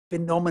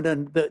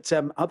phenomenon that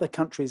other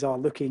countries are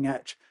looking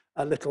at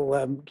a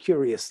little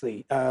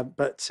curiously,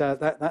 but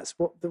that's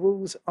what the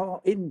rules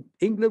are in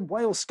England,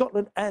 Wales,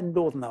 Scotland and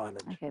Northern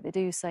Ireland. OK, they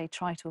do say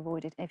try to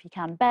avoid it if you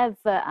can. Bev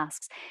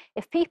asks,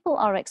 if people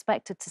are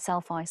expected to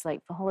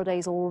self-isolate for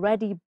holidays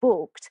already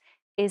booked,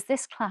 is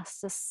this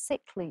classed as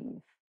sick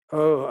leave?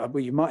 Oh,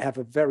 well, you might have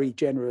a very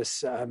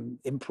generous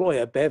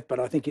employer, Bev, but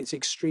I think it's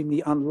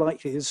extremely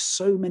unlikely. There's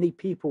so many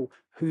people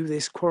who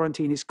this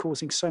quarantine is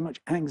causing so much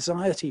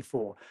anxiety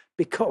for,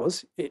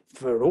 because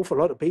for an awful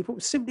lot of people,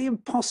 it's simply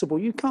impossible.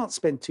 You can't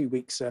spend 2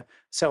 weeks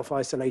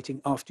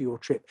self-isolating after your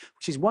trip,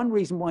 which is one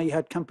reason why you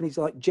had companies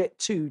like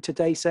Jet2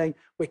 today saying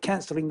we're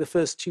cancelling the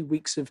first 2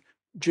 weeks of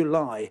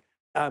July.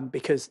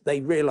 Because they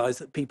realise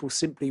that people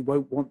simply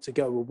won't want to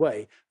go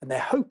away, and they're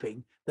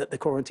hoping that the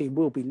quarantine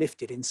will be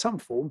lifted in some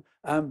form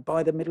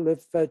by the middle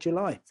of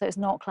July. So it's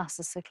not classed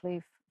as sick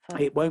leave?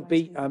 It won't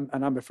be, and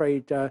I'm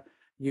afraid bad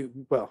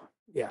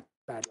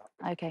luck.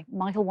 OK,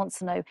 Michael wants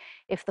to know,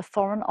 if the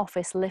Foreign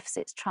Office lifts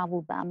its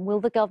travel ban, will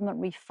the government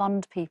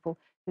refund people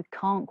who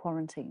can't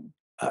quarantine?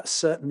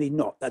 Certainly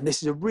not. And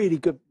this is a really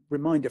good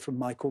reminder from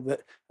Michael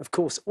that, of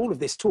course, all of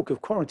this talk of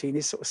quarantine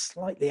is sort of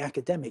slightly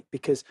academic,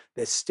 because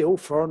there's still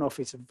Foreign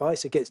Office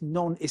advice against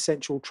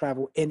non-essential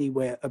travel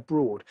anywhere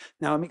abroad.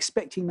 Now, I'm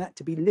expecting that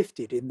to be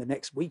lifted in the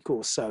next week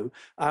or so.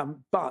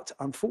 But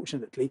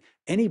unfortunately,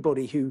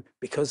 anybody who,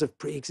 because of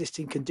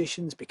pre-existing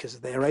conditions, because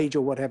of their age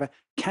or whatever,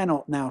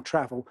 cannot now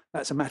travel,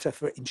 that's a matter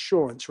for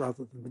insurance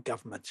rather than the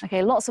government.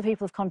 OK, lots of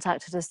people have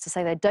contacted us to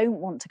say they don't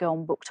want to go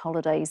on booked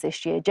holidays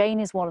this year. Jane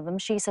is one of them.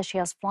 She says she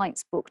has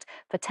flights booked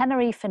for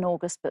Tenerife in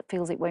August, but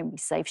feels it won't be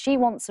safe. She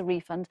wants a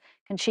refund.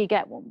 Can she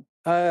get one?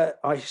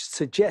 I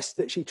suggest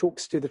that she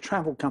talks to the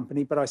travel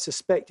company, but I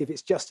suspect if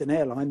it's just an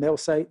airline, they'll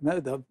say,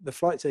 no, the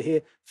flights are here.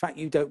 The fact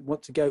you don't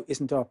want to go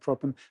isn't our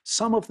problem.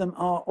 Some of them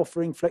are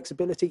offering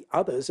flexibility.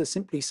 Others are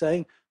simply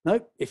saying, no,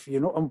 if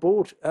you're not on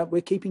board,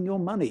 we're keeping your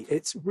money.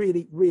 It's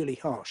really, really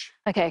harsh.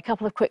 OK, a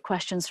couple of quick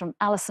questions from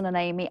Alison and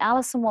Amy.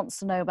 Alison wants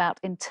to know about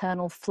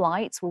internal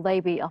flights. Will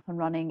they be up and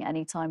running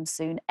anytime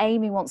soon?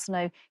 Amy wants to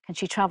know, can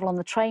she travel on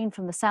the train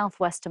from the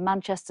southwest to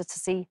Manchester to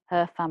see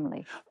her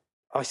family?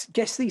 I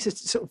guess these are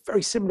sort of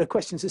very similar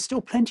questions. There's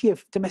still plenty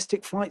of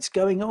domestic flights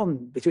going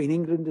on between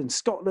England and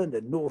Scotland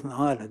and Northern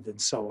Ireland and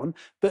so on,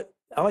 but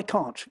I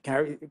can't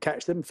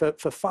catch them for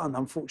fun,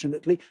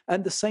 unfortunately.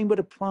 And the same would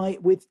apply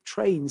with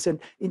trains. And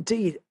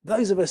indeed,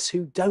 those of us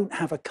who don't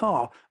have a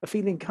car are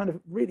feeling kind of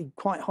really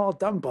quite hard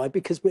done by,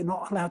 because we're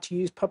not allowed to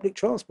use public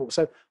transport.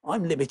 So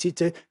I'm limited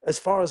to as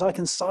far as I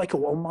can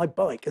cycle on my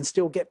bike and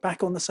still get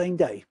back on the same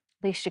day.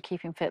 At least you're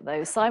keeping fit,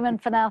 though. Simon,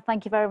 for now,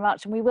 thank you very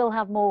much. And we will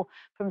have more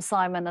from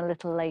Simon a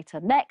little later.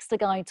 Next, a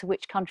guide to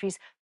which countries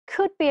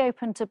could be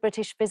open to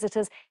British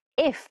visitors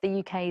if the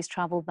UK's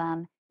travel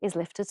ban is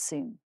lifted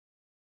soon.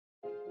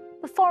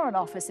 The Foreign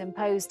Office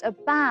imposed a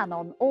ban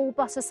on all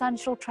but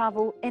essential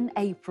travel in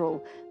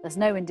April. There's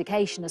no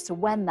indication as to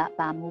when that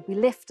ban will be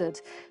lifted.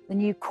 The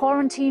new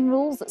quarantine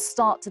rules that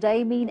start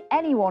today mean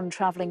anyone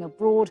travelling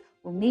abroad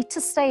will need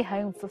to stay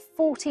home for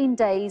 14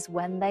 days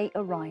when they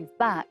arrive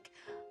back.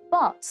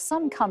 But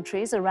some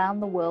countries around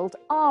the world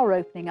are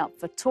opening up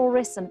for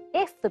tourists, and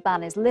if the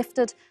ban is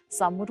lifted,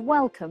 some would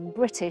welcome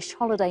British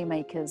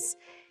holidaymakers.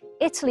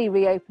 Italy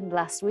reopened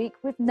last week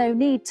with no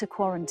need to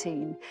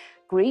quarantine.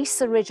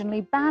 Greece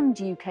originally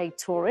banned UK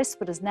tourists,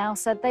 but has now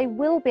said they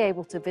will be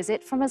able to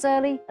visit from as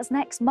early as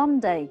next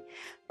Monday.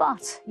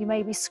 But you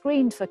may be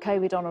screened for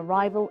COVID on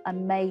arrival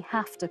and may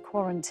have to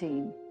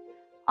quarantine.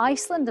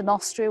 Iceland and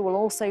Austria will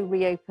also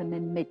reopen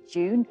in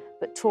mid-June,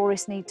 but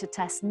tourists need to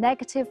test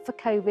negative for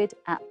COVID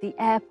at the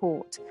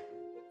airport.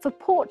 For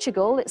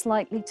Portugal, it's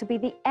likely to be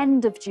the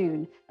end of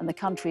June, and the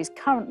country is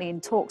currently in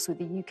talks with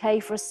the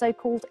UK for a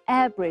so-called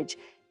air bridge,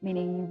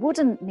 meaning you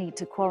wouldn't need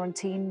to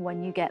quarantine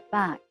when you get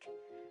back.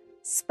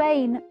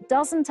 Spain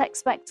doesn't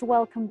expect to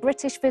welcome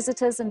British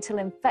visitors until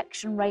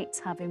infection rates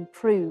have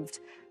improved.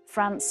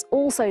 France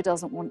also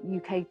doesn't want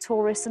UK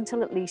tourists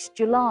until at least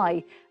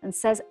July, and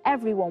says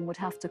everyone would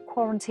have to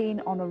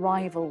quarantine on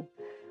arrival.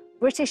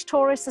 British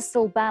tourists are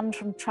still banned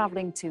from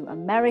travelling to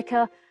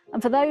America,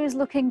 and for those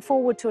looking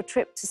forward to a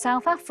trip to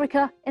South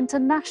Africa,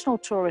 international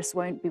tourists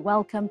won't be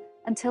welcome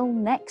until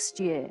next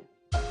year.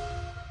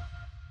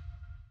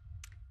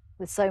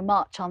 With so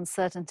much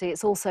uncertainty,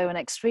 it's also an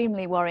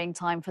extremely worrying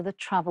time for the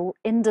travel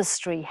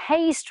industry.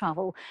 Hays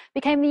Travel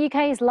became the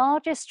UK's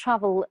largest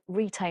travel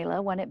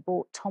retailer when it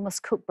bought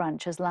Thomas Cook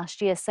branches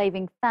last year,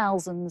 saving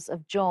thousands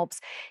of jobs.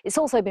 It's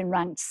also been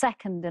ranked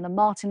second in a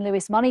Martin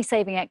Lewis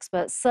money-saving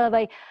experts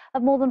survey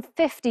of more than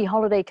 50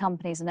 holiday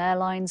companies and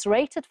airlines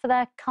rated for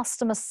their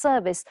customer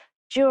service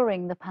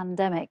during the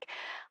pandemic.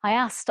 I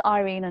asked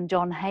Irene and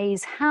John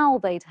Hays how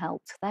they'd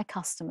helped their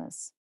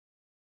customers.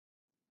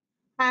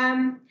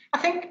 I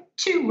think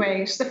two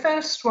ways. The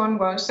first one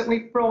was that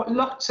we've brought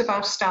lots of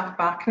our staff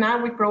back.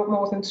 Now we've brought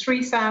more than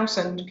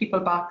 3,000 people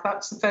back.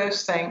 That's the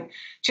first thing,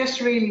 just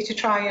really to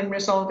try and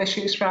resolve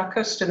issues for our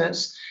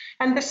customers.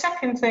 And the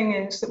second thing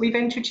is that we've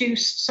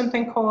introduced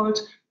something called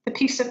the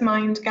Peace of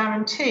Mind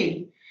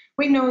Guarantee,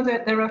 we know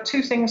that there are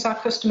two things our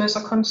customers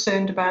are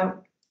concerned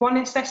about. One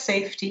is their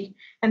safety,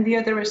 and the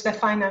other is their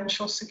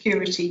financial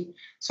security.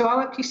 So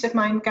our peace of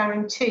mind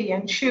guarantee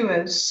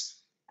ensures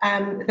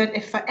that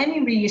if for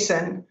any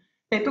reason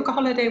they book a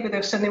holiday with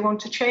us and they want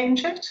to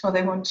change it or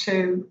they want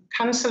to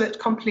cancel it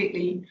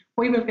completely,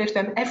 we will give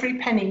them every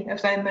penny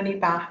of their money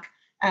back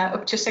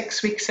up to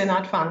 6 weeks in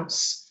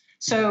advance.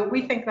 So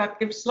we think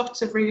that gives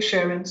lots of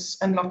reassurance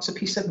and lots of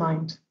peace of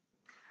mind.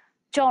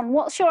 John,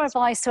 what's your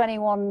advice to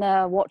anyone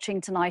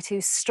watching tonight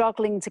who's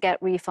struggling to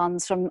get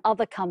refunds from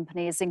other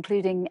companies,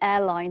 including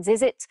airlines?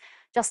 Is it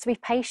just to be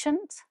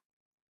patient?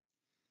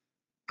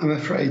 I'm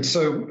afraid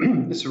so.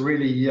 It's a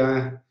really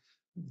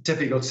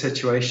difficult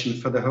situation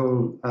for the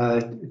whole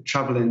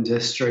travel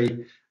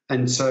industry,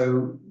 and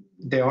so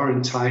they are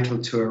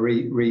entitled to a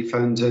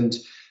refund. And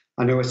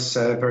I know it's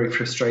very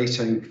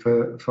frustrating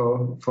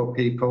for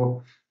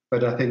people,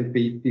 but I think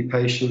be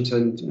patient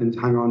and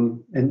hang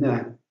on in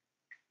there.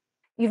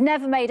 You've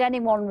never made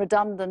anyone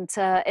redundant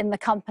in the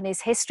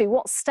company's history.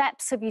 What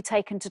steps have you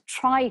taken to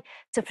try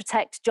to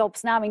protect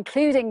jobs now,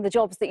 including the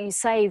jobs that you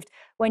saved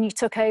when you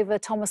took over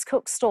Thomas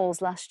Cook's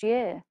stalls last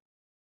year?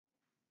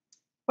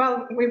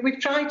 Well, we've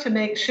tried to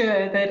make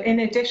sure that in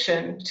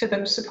addition to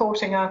them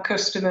supporting our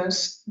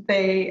customers,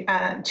 they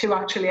to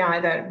actually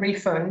either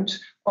refund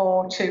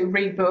or to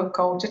rebook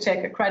or to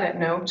take a credit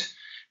note.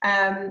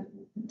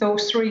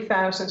 Those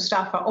 3,000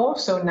 staff are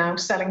also now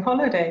selling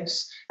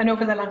holidays. And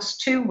over the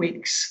last 2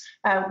 weeks,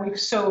 we've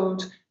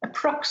sold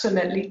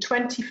approximately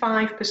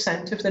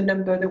 25% of the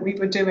number that we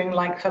were doing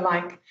like for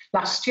like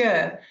last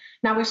year.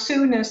 Now, as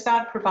soon as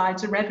that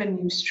provides a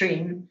revenue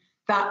stream,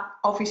 that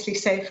obviously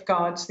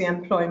safeguards the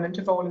employment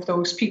of all of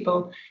those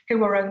people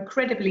who are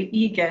incredibly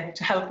eager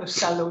to help us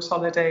sell those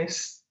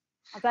holidays.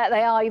 I bet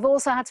they are. You've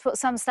also had to put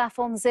some staff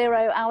on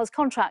 0 hours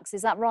contracts,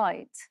 is that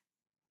right?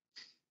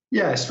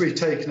 Yes, we've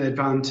taken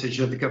advantage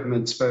of the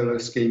government's furlough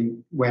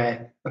scheme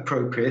where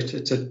appropriate.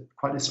 It's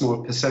quite a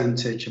small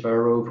percentage of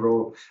our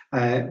overall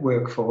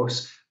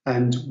workforce,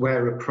 and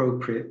where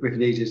appropriate, we've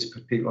needed to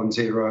put people on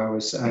 0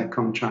 hours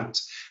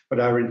contracts. But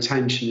our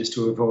intention is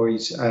to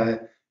avoid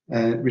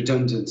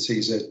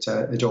redundancies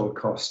at all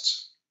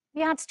costs.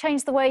 You had to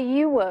change the way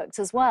you worked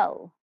as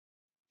well.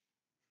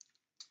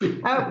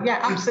 Oh, yeah,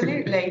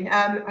 absolutely.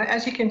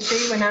 As you can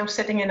see, we're now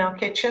sitting in our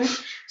kitchen.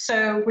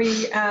 So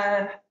we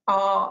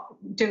are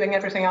doing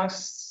everything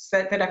else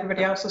that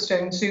everybody else is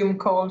doing, Zoom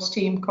calls,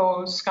 team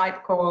calls,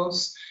 Skype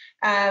calls.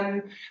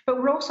 But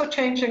we're also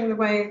changing the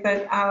way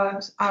that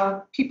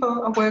our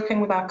people are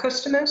working with our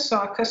customers. So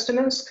our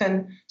customers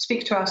can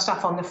speak to our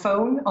staff on the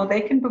phone, or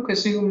they can book a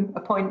Zoom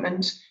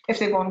appointment if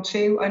they want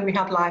to. And we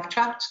have live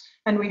chat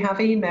and we have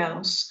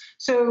emails.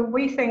 So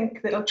we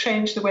think that it'll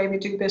change the way we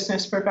do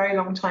business for a very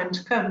long time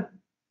to come.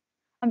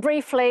 And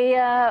briefly,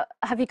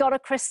 have you got a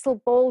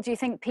crystal ball? Do you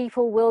think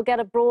people will get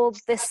abroad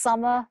this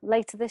summer,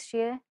 later this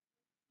year?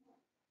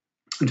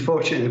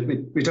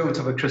 Unfortunately, we don't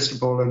have a crystal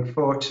ball,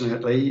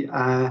 unfortunately.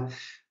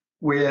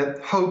 We're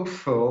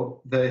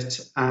hopeful that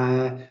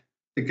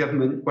the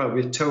government, well,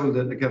 we're told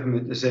that the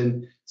government is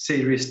in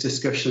serious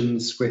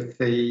discussions with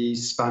the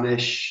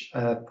Spanish,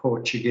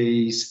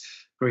 Portuguese,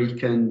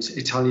 Greek and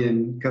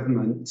Italian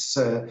governments.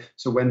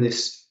 So when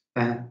this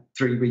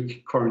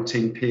 3-week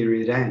quarantine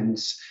period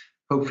ends,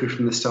 hopefully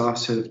from the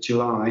start of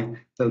July,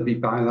 there'll be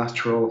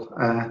bilateral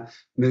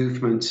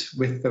movement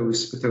with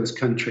those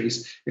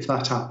countries. If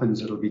that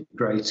happens, it'll be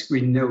great. We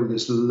know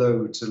there's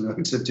loads and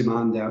loads of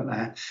demand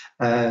out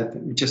there,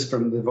 just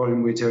from the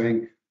volume we're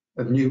doing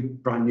of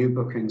brand new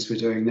bookings we're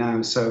doing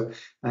now. So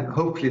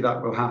hopefully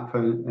that will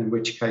happen, in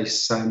which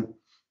case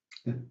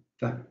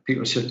that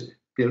people should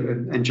be able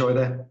to enjoy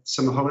their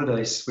summer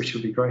holidays, which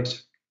will be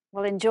great.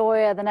 Well,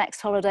 enjoy the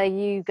next holiday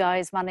you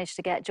guys managed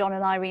to get. John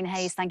and Irene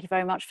Hayes, thank you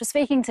very much for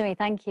speaking to me.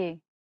 Thank you.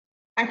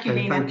 Thank you,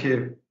 Nina. Thank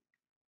you.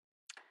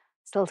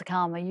 Still to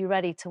come, are you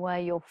ready to wear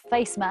your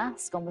face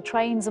mask on the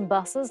trains and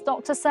buses?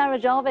 Dr. Sarah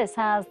Jarvis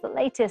has the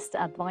latest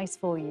advice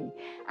for you.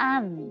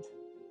 And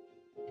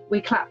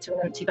we clapped to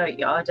an empty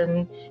boatyard,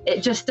 and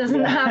it just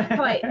doesn't have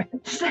quite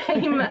the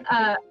same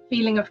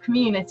feeling of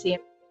community.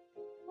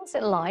 what's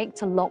it like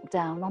to lock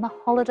down on a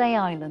holiday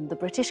island, the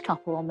British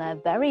couple on their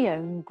very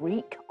own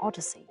Greek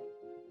odyssey?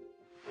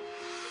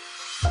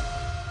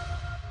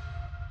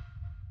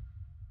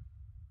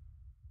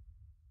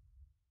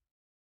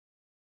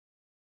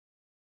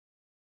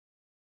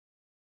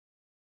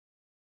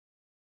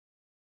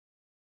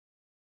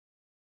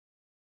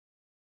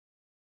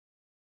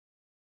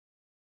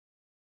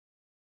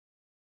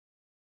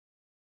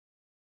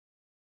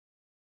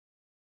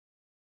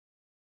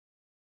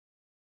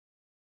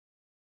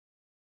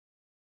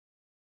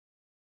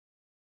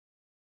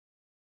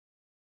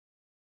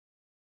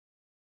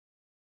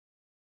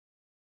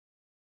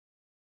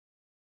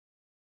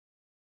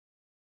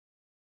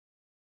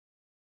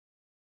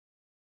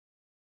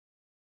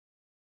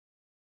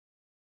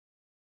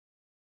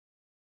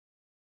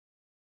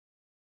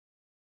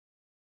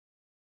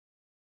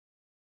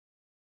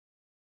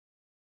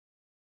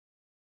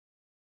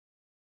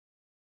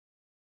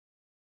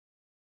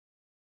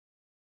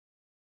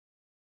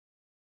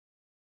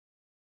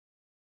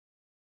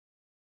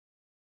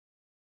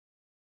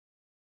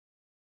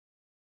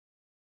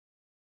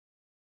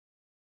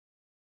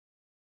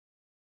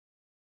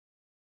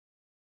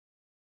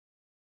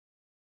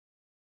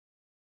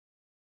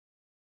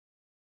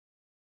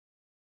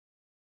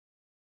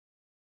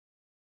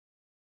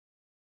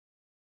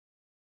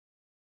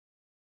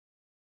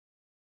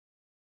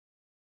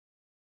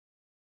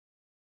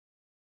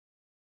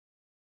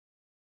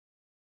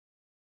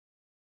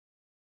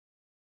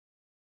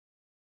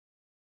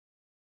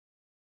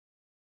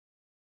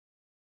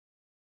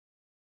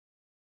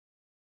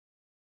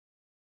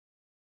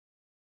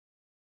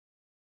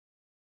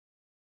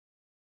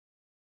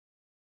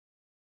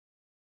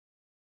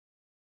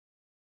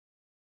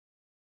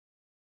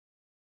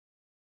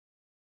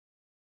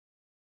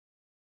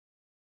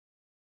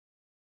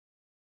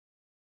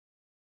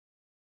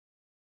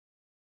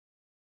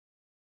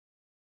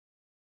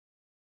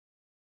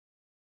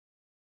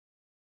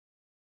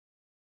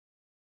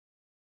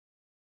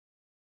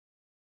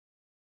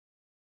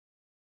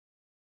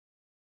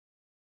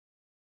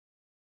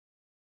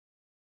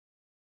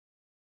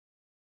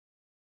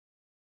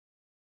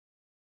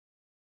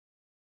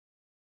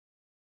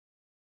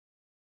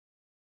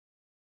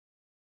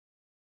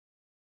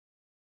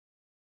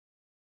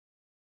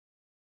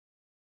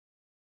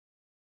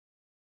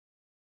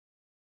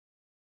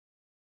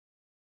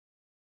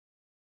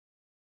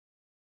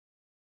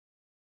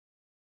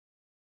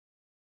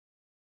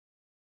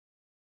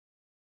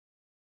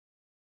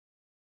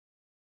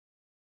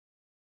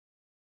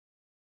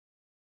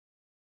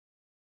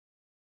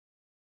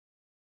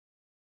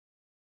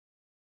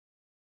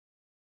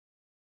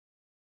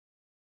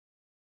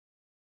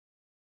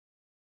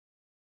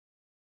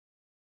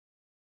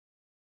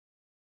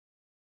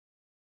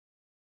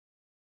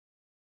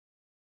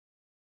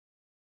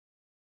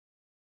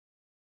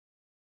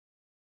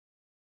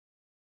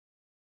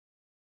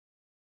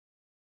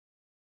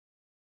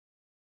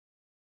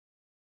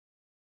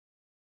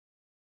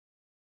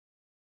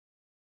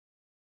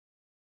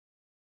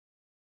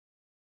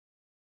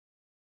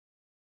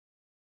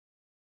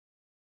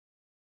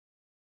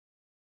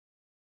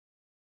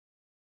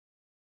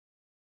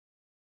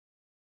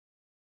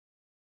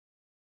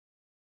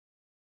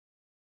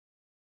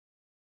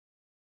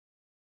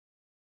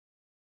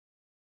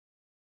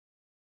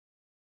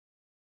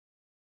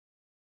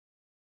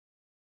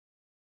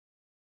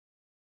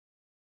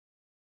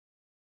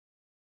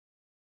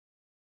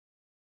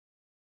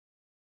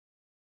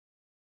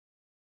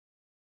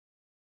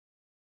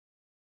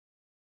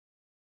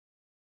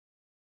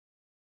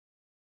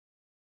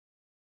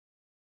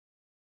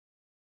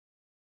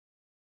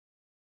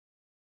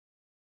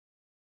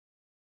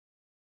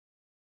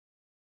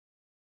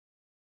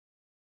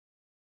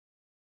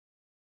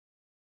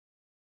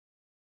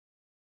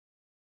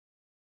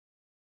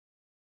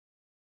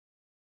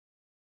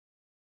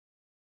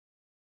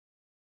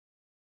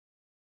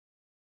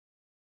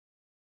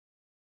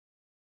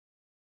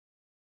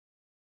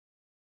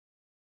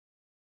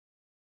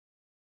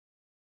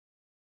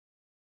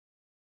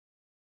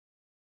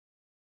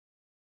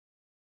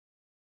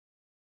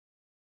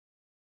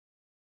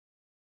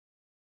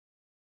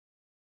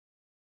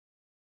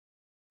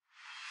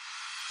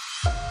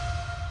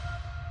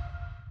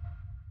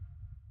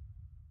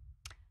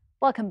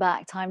 Welcome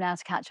back. Time now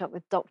to catch up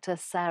with Dr.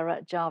 Sarah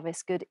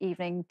Jarvis. Good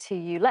evening to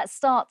you. Let's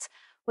start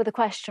with a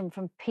question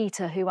from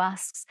Peter, who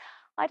asks,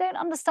 I don't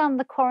understand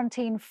the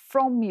quarantine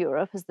from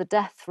Europe as the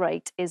death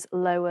rate is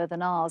lower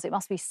than ours. It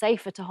must be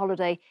safer to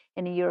holiday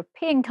in a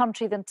European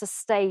country than to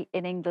stay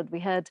in England. We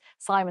heard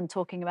Simon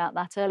talking about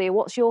that earlier.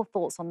 What's your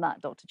thoughts on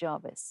that, Dr.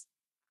 Jarvis?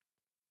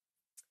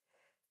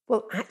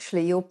 Well,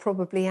 actually, you're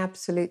probably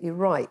absolutely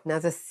right. Now,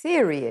 the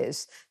theory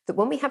is that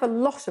when we have a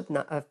lot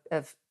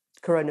of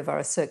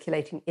coronavirus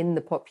circulating in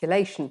the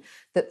population,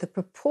 that the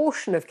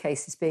proportion of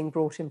cases being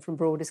brought in from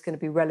abroad is going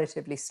to be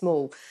relatively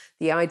small.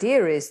 The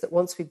idea is that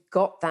once we've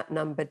got that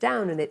number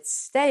down and it's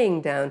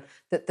staying down,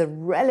 that the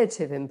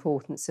relative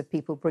importance of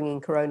people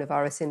bringing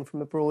coronavirus in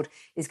from abroad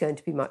is going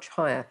to be much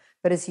higher.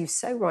 But as you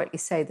so rightly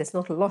say, there's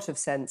not a lot of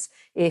sense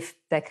if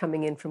they're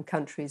coming in from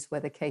countries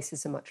where the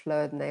cases are much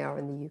lower than they are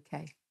in the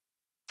UK.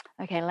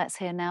 OK, let's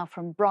hear now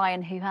from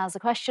Brian, who has a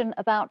question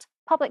about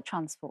public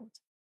transport.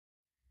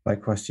 My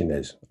question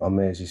is, on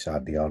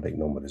Merseyside, the Arctic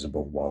number is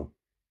above 1.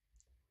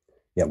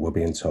 Yet we're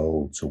being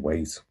told to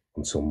wait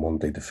until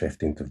Monday the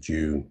 15th of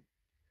June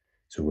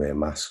to wear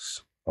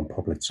masks on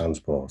public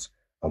transport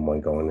and when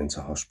going into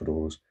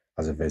hospitals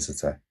as a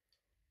visitor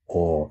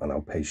or an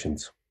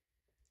outpatient.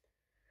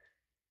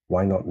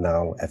 Why not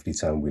now, every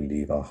time we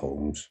leave our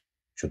homes,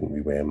 shouldn't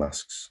we wear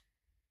masks?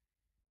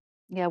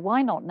 Yeah,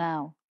 why not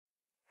now?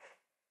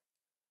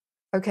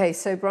 OK,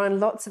 so Brian,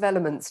 lots of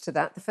elements to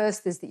that. The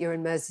first is that you're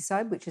in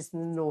Merseyside, which is in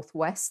the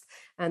northwest,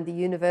 and the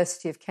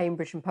University of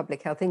Cambridge and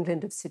Public Health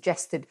England have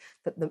suggested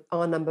that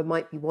our number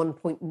might be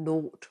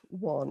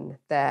 1.01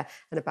 there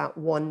and about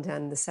 1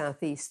 down in the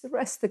southeast. The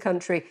rest of the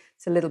country,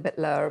 it's a little bit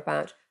lower,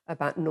 about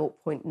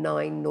 0.9,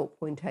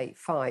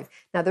 0.85.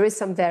 Now, there is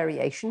some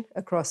variation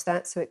across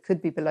that, so it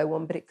could be below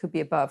 1, but it could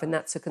be above, and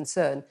that's a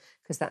concern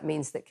because that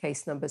means that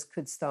case numbers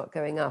could start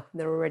going up,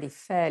 and they're already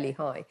fairly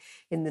high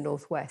in the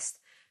northwest.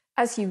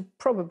 As you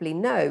probably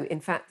know,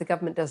 in fact, the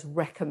government does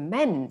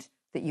recommend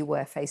that you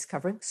wear face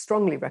covering,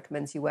 strongly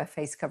recommends you wear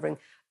face covering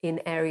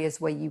in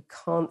areas where you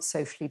can't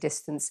socially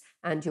distance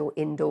and you're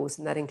indoors,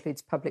 and that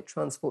includes public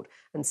transport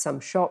and some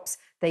shops.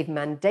 They've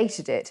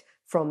mandated it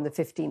from the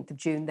 15th of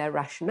June. Their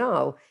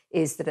rationale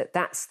is that at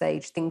that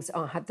stage, there's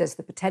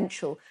the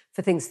potential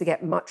for things to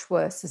get much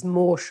worse as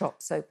more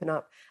shops open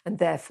up, and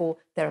therefore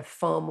there are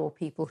far more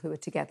people who are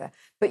together.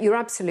 But you're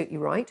absolutely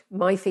right.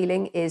 My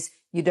feeling is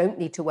you don't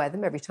need to wear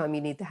them every time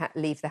you need to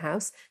leave the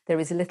house. There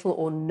is little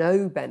or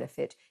no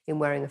benefit in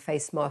wearing a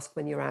face mask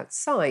when you're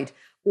outside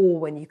or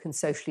when you can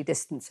socially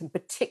distance, and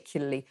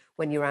particularly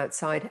when you're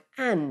outside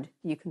and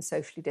you can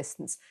socially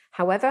distance.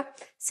 However,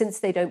 since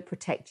they don't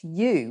protect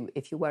you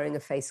if you're wearing a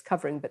face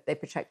covering, but they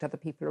protect other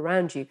people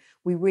around you,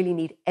 we really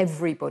need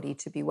everybody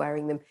to be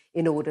wearing them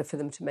in order for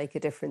them to make a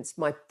difference.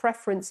 My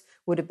preference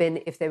would have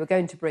been if they were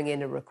going to bring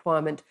in a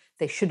requirement,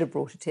 they should have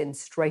brought it in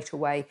straight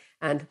away.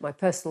 And my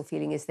personal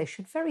feeling is they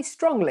should very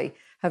strongly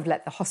have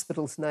let the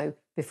hospitals know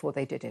before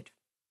they did it.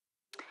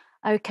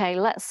 OK,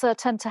 let's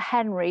turn to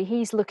Henry.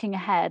 He's looking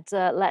ahead.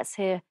 Let's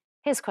hear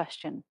his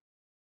question.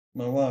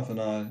 My wife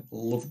and I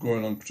love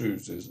going on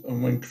cruises,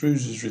 and when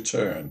cruises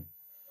return,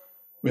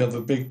 we have a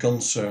big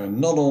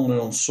concern not only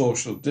on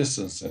social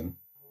distancing,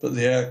 but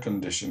the air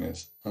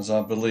conditioners, as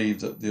I believe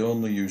that they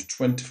only use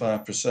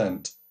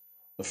 25%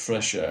 of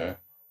fresh air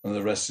and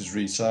the rest is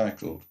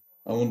recycled.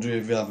 I wonder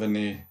if you have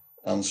any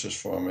answers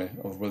for me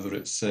of whether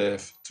it's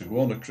safe to go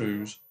on a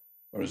cruise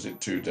or is it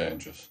too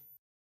dangerous?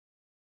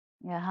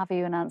 Yeah, have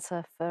you an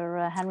answer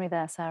for Henry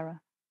there, Sarah?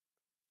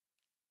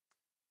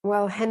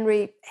 Well,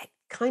 Henry, it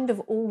kind of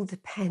all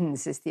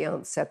depends is the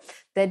answer.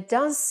 There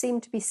does seem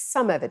to be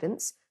some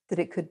evidence that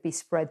it could be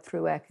spread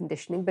through air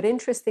conditioning, but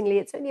interestingly,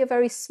 it's only a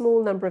very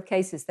small number of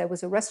cases. There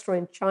was a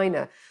restaurant in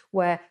China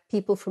where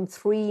people from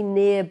 3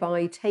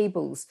 nearby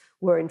tables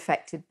were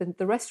infected, but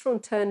the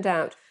restaurant turned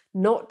out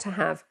not to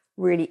have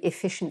really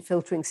efficient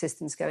filtering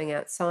systems going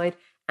outside,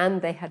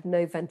 and they had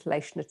no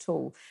ventilation at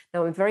all.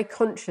 Now, I'm very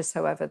conscious,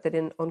 however,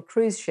 that on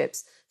cruise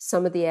ships,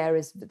 some of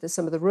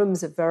the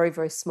rooms are very,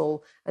 very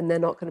small, and they're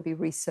not going to be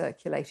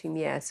recirculating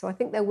the air. So I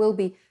think there will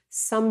be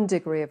some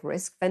degree of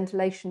risk.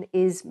 Ventilation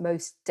is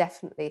most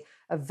definitely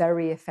a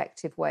very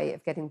effective way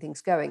of getting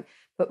things going.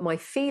 But my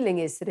feeling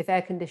is that if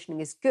air conditioning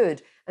is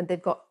good and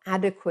they've got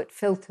adequate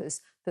filters,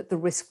 that the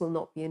risk will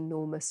not be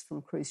enormous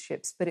from cruise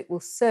ships, but it will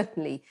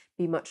certainly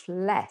be much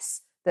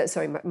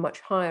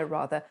higher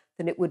rather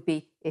than it would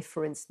be if,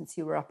 for instance,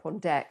 you were up on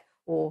deck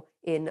or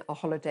in a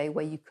holiday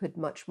where you could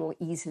much more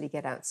easily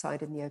get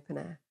outside in the open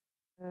air.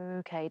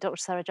 OK, Dr.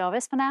 Sarah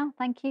Jarvis for now.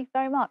 Thank you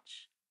very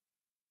much.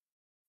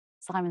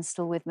 Simon's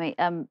still with me.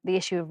 The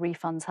issue of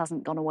refunds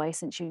hasn't gone away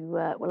since you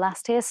were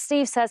last here.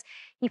 Steve says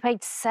he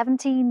paid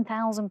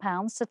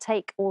 £17,000 to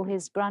take all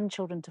his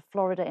grandchildren to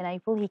Florida in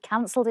April. He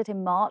cancelled it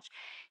in March.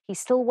 He's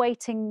still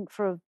waiting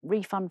for a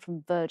refund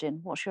from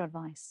Virgin. What's your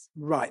advice?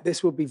 Right,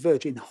 this will be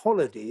Virgin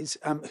Holidays,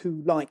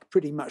 who, like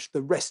pretty much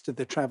the rest of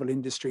the travel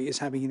industry, is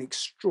having an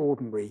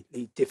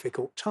extraordinarily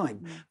difficult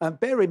time.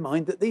 Bear in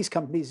mind that these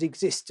companies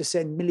exist to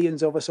send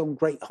millions of us on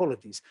great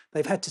holidays.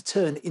 They've had to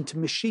turn into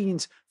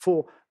machines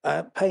for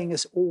paying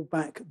us all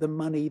back the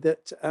money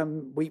that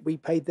we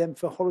paid them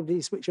for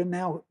holidays, which are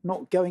now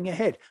not going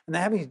ahead. And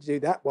they're having to do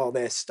that while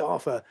their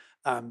staff are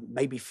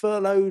maybe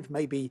furloughed,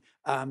 maybe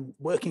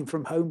working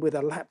from home with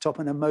a laptop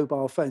and a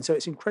mobile phone. So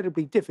it's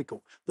incredibly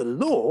difficult. The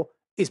law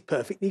is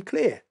perfectly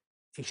clear.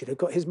 He should have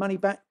got his money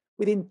back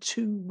within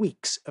 2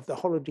 weeks of the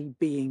holiday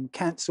being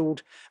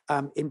cancelled.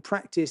 In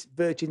practice,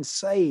 Virgin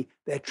say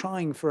they're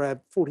trying for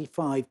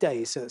 45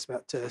 days, so it's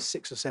about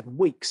 6 or 7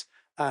 weeks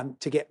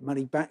to get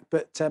money back,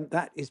 but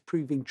that is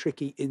proving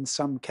tricky in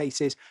some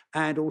cases.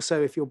 And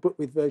also, if you're booked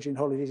with Virgin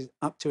Holidays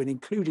up to and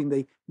including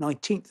the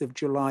 19th of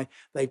July,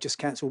 they've just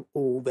cancelled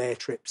all their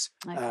trips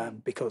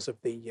because of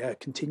the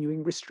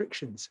continuing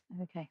restrictions.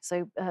 Okay,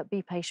 so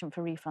be patient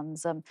for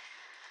refunds.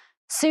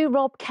 Sue,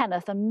 Rob,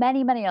 Kenneth and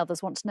many, many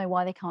others want to know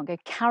why they can't go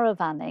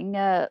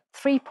caravanning.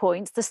 3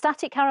 points. The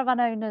static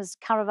caravan owners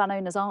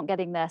aren't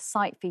getting their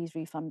site fees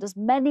refunded. As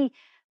many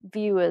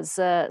viewers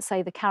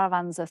say the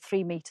caravans are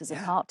 3 metres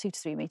apart, 2 to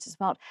 3 metres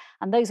apart.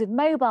 And those with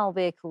mobile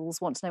vehicles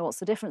want to know what's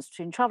the difference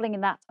between travelling in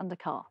that and a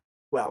car.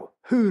 Well,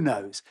 who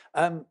knows?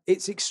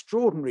 It's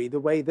extraordinary the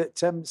way that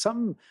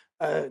some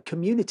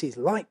communities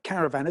like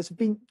caravanners have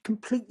been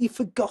completely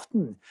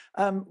forgotten,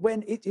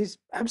 when it is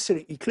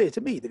absolutely clear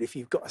to me that if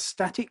you've got a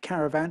static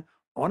caravan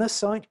on a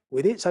site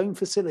with its own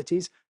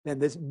facilities, then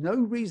there's no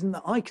reason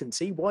that I can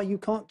see why you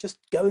can't just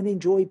go and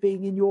enjoy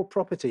being in your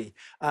property.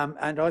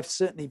 And I've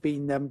certainly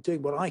been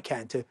doing what I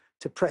can to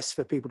press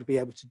for people to be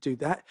able to do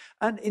that.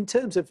 And in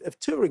terms of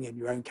touring in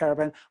your own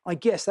caravan, I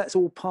guess that's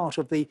all part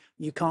of the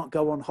you can't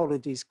go on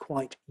holidays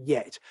quite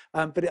yet.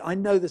 But I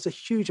know there's a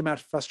huge amount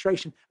of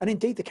frustration. And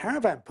indeed, the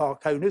caravan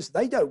park owners,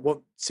 they don't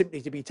want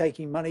simply to be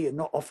taking money and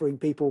not offering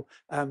people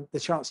the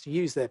chance to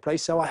use their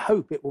place. So I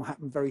hope it will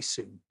happen very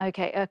soon.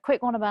 OK, a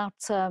quick one about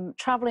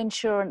travel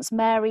insurance.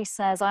 Mary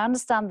says, I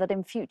understand that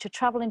in future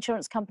travel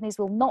insurance companies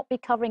will not be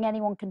covering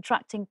anyone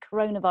contracting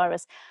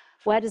coronavirus.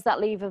 Where does that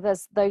leave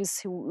those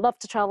who love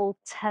to travel?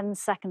 10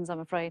 seconds, I'm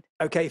afraid.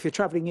 OK, if you're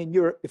travelling in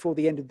Europe before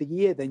the end of the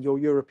year, then your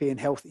European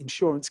health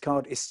insurance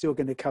card is still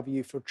going to cover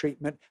you for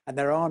treatment. And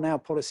there are now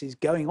policies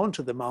going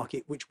onto the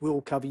market which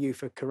will cover you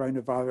for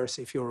coronavirus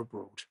if you're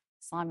abroad.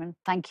 Simon,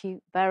 thank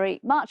you very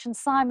much. And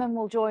Simon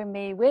will join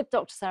me with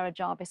Dr. Sarah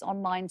Jarvis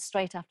online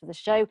straight after the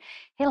show.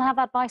 He'll have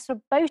advice for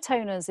boat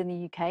owners in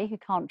the UK who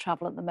can't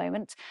travel at the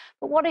moment.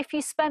 But what if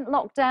you spent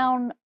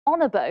lockdown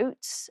on a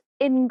boat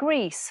in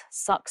Greece?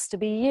 Sucks to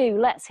be you.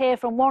 Let's hear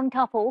from one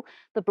couple,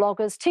 the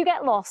bloggers To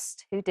Get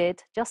Lost, who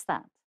did just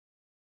that.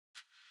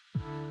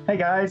 Hey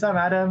guys, I'm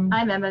Adam.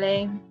 I'm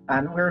Emily.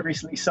 And we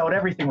recently sold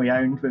everything we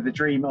owned with the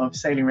dream of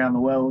sailing around the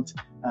world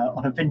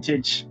on a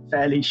vintage,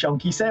 fairly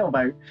shonky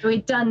sailboat.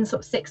 We'd done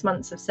sort of 6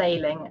 months of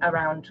sailing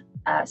around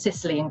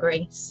Sicily and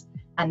Greece,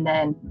 and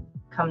then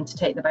come to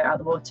take the boat out of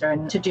the water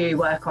and to do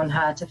work on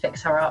her to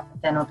fix her up.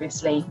 Then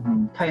obviously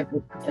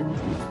COVID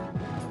happened.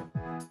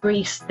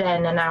 Greece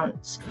then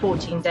announced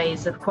 14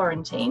 days of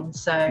quarantine,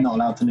 so not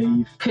allowed to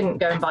leave. Couldn't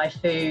go and buy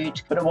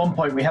food. But at one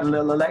point we had a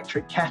little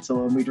electric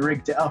kettle and we'd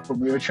rigged it up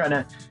and we were trying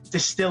to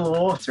distill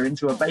water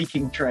into a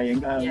baking tray.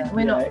 And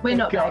we're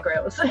not Bear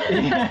Grylls.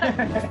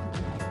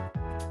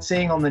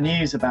 Seeing on the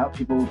news about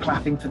people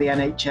clapping for the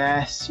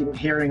NHS,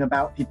 hearing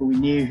about people we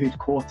knew who'd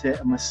caught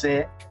it and were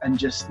sick, and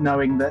just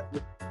knowing that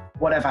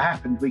whatever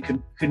happened, we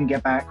couldn't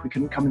get back, we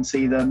couldn't come and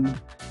see them.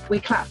 We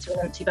clapped to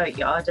an empty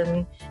boatyard,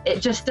 and it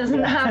just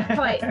doesn't have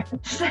quite the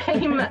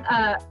same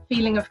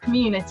feeling of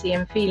community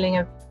and feeling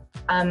of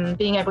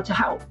being able to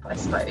help, I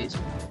suppose.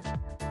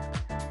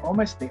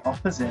 Almost the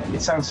opposite.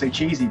 It sounds so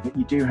cheesy, but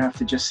you do have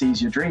to just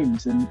seize your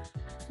dreams, and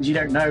because you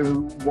don't know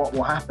what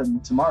will happen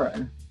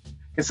tomorrow.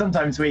 Because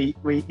sometimes we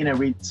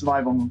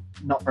survive on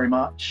not very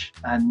much,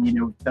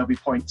 and there'll be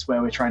points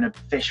where we're trying to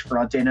fish for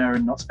our dinner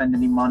and not spend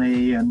any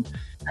money, and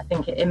I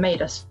think it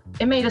made us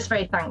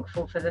very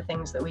thankful for the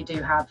things that we do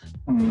have.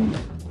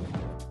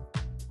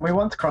 We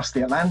want to cross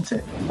the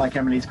Atlantic like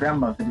Emily's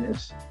grandmother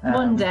did.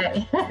 One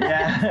day.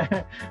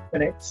 Yeah,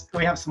 but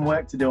we have some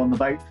work to do on the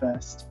boat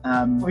first.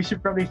 We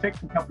should probably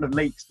fix a couple of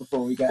leaks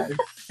before we go.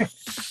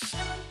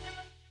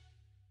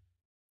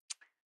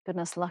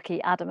 Goodness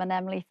lucky, Adam and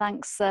Emily.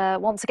 Thanks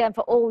once again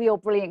for all your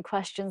brilliant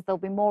questions. There'll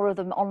be more of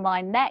them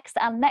online next,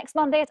 and next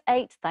Monday at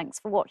 8. Thanks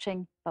for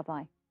watching.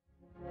 Bye-bye.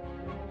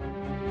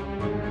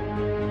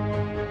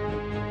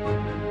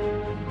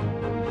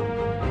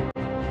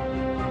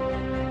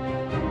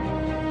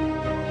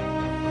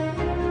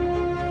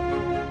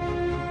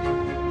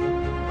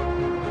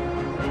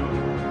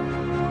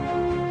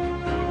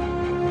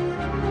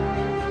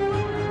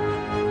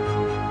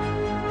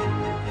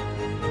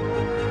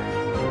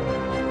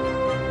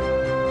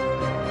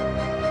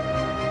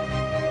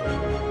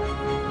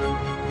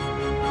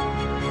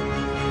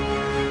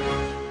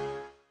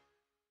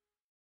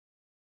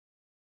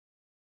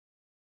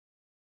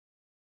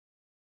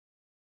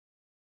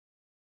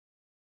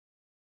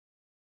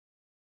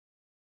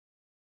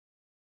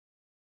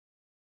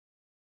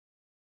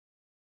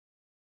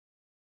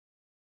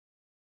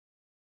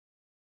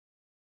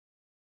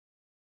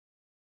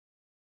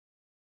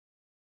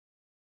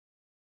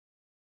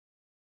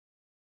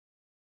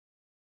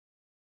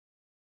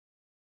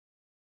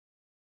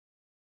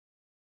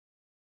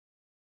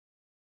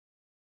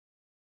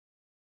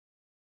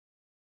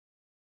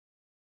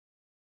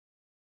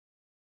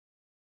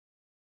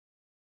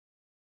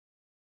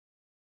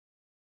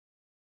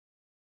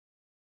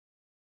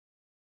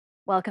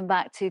 Welcome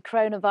back to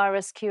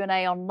Coronavirus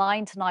Q&A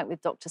Online tonight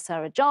with Dr.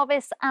 Sarah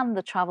Jarvis and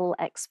the travel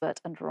expert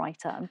and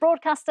writer and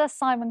broadcaster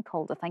Simon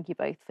Calder. Thank you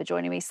both for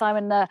joining me.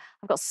 Simon, I've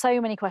got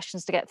so many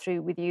questions to get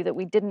through with you that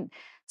we didn't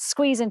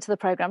squeeze into the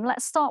programme.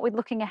 Let's start with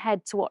looking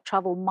ahead to what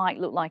travel might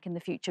look like in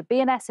the future.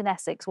 B&S in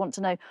Essex want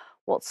to know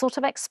what sort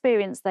of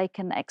experience they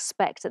can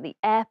expect at the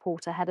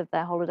airport ahead of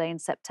their holiday in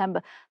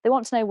September. They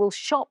want to know, will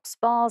shops,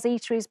 bars,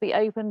 eateries be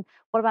open?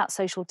 What about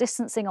social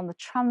distancing on the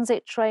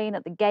transit train,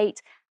 at the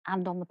gate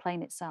and on the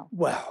plane itself?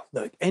 Well,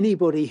 look,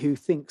 anybody who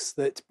thinks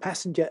that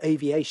passenger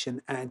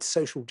aviation and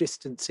social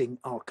distancing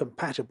are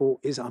compatible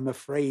is, I'm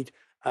afraid,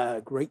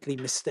 greatly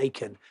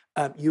mistaken.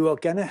 You are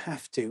going to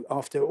have to,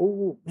 after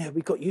all,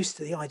 we got used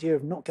to the idea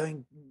of not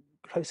going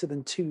closer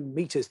than 2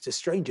 meters to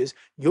strangers,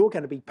 you're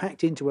going to be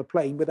packed into a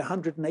plane with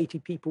 180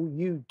 people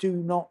you do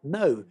not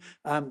know.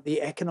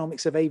 The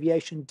economics of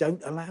aviation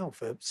don't allow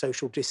for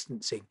social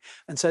distancing.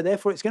 And so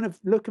therefore it's going to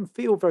look and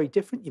feel very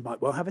different. You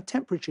might well have a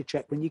temperature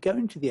check when you go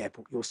into the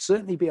airport. You'll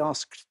certainly be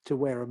asked to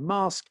wear a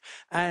mask,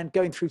 and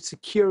going through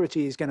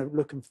security is going to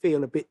look and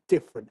feel a bit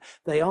different.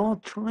 They are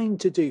trying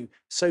to do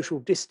social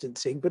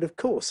distancing, but of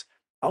course,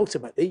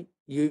 ultimately,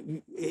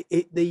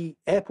 the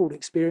airport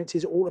experience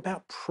is all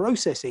about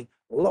processing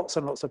lots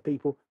and lots of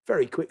people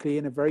very quickly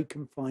in a very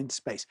confined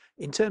space.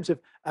 In terms of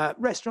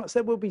restaurants,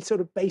 there will be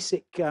sort of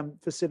basic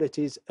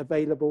facilities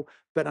available,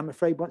 but I'm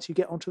afraid once you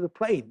get onto the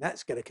plane,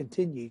 that's going to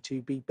continue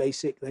to be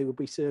basic. They will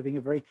be serving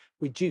a very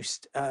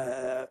reduced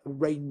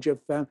range of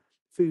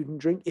food and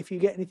drink, if you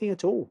get anything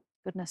at all.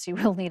 Goodness, you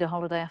will need a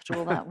holiday after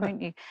all that, won't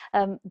you?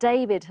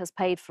 David has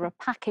paid for a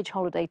package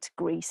holiday to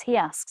Greece. He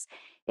asks,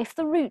 if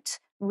the route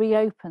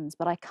reopens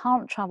but I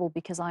can't travel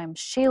because I am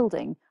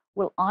shielding,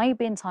 will I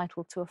be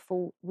entitled to a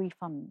full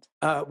refund?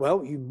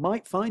 Well, you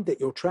might find that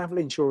your travel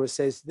insurer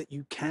says that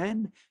you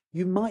can.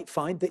 You might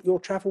find that your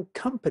travel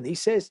company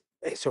says,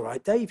 it's all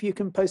right, Dave, you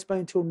can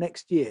postpone till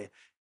next year.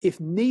 If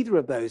neither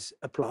of those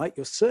apply,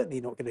 you're certainly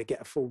not going to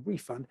get a full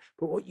refund.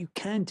 But what you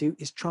can do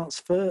is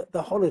transfer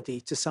the holiday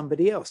to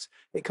somebody else.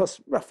 It costs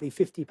roughly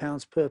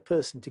 £50 per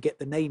person to get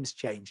the names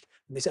changed.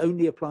 And this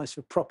only applies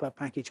for proper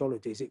package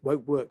holidays. It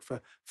won't work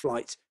for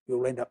flights.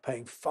 You'll end up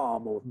paying far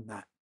more than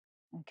that.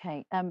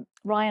 OK.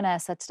 Ryanair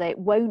said today it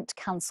won't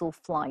cancel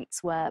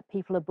flights where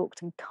people are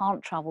booked and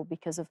can't travel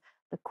because of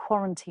the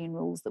quarantine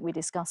rules that we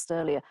discussed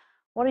earlier.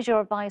 What is your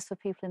advice for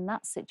people in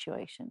that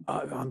situation?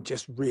 I'm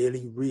just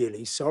really,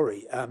 really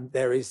sorry.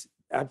 There is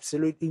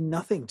absolutely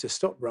nothing to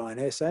stop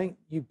Ryanair saying,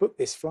 you book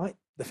this flight.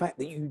 The fact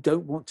that you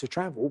don't want to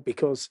travel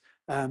because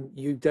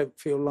you don't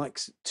feel like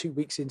 2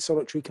 weeks in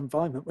solitary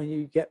confinement when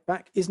you get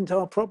back isn't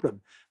our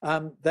problem.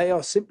 They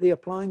are simply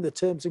applying the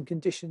terms and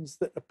conditions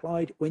that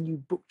applied when you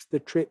booked the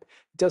trip.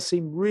 It does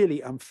seem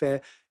really unfair.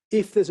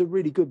 If there's a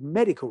really good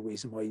medical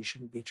reason why you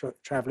shouldn't be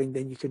traveling,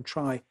 then you can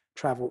try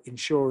travel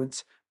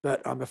insurance.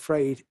 But I'm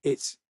afraid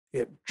it's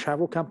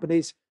travel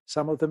companies,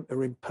 some of them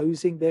are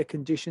imposing their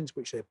conditions,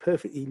 which they're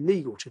perfectly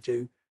legal to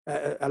do,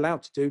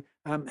 allowed to do,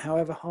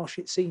 however harsh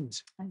it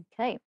seems.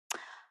 OK.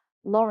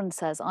 Lauren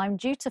says, I'm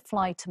due to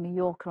fly to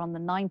Mallorca on the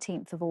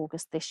 19th of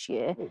August this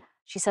year. Oh.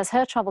 She says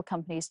her travel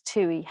companies,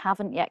 TUI,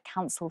 haven't yet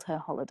cancelled her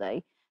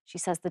holiday. She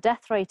says the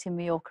death rate in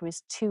Mallorca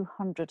is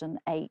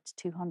 208.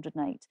 And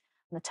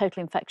the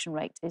total infection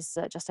rate is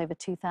just over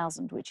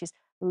 2,000, which is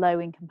low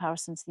in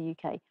comparison to the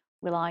UK.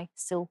 Will I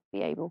still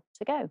be able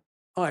to go?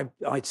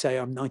 I'd say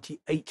I'm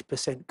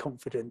 98%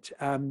 confident.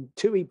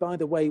 TUI, by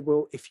the way,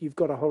 will, if you've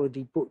got a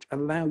holiday booked,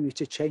 allow you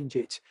to change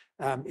it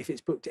if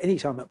it's booked any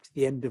time up to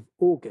the end of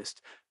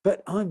August.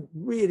 But I'm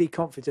really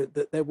confident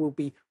that there will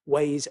be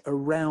ways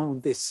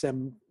around this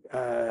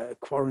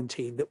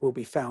quarantine that will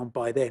be found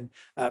by then,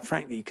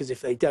 frankly, because if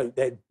they don't,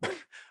 then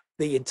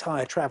the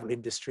entire travel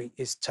industry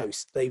is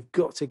toast. They've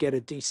got to get a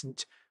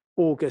decent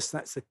August,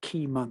 that's the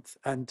key month.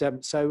 And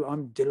so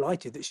I'm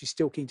delighted that she's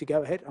still keen to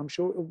go ahead. I'm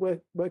sure it'll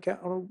work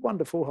out on a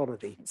wonderful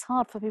holiday. It's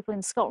hard for people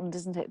in Scotland,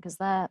 isn't it? Because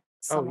their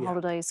summer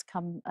holidays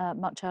come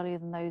much earlier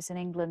than those in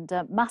England.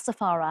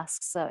 Massafar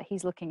asks,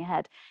 he's looking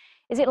ahead.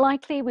 Is it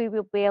likely we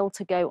will be able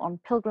to go on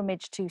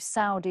pilgrimage to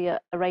Saudi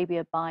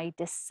Arabia by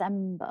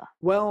December?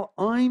 Well,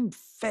 I'm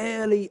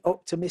fairly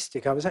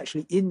optimistic. I was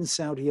actually in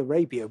Saudi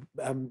Arabia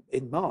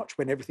in March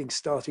when everything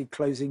started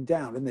closing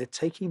down, and they're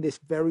taking this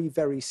very,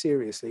 very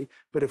seriously.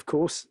 But of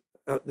course,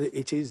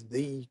 it is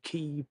the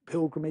key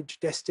pilgrimage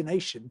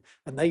destination,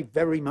 and they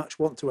very much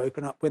want to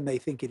open up when they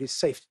think it is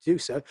safe to do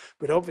so.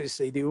 But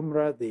obviously, the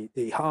Umrah,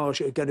 the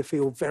Hajj are going to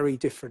feel very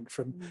different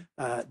from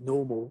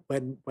normal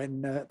when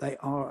they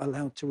are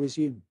allowed to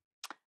resume.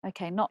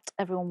 OK, not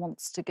everyone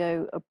wants to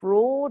go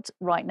abroad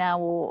right now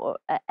or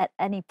at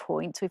any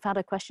point. We've had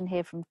a question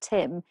here from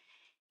Tim.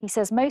 He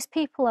says most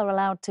people are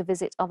allowed to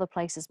visit other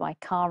places by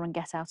car and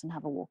get out and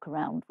have a walk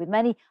around. With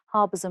many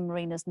harbours and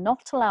marinas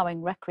not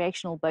allowing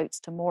recreational boats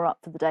to moor up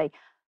for the day,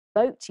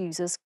 boat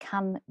users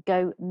can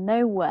go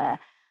nowhere.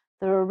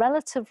 There are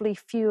relatively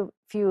few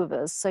of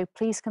us, so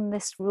please can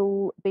this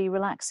rule be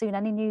relaxed soon?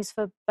 Any news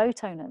for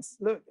boat owners?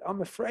 Look,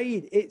 I'm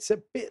afraid it's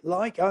a bit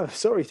like, I'm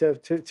sorry to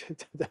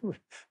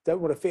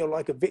don't want to feel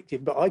like a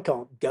victim, but I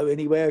can't go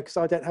anywhere because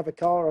I don't have a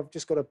car. I've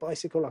just got a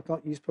bicycle. I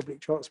can't use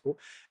public transport.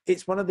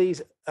 It's one of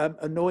these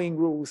annoying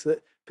rules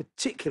that,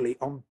 particularly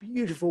on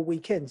beautiful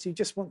weekends, you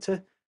just want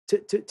to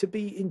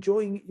be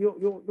enjoying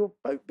your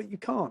boat, but you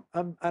can't.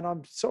 And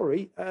I'm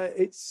sorry,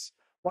 it's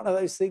one of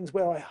those things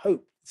where I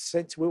hope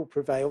sense will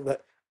prevail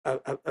that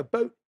a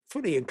boat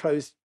fully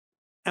enclosed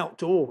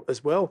outdoor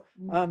as well,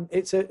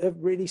 it's a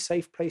really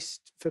safe place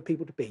for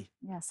people to be.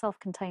 Yeah,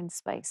 self-contained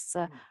space.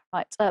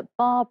 Right,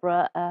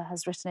 Barbara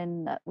has written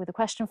in with a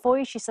question for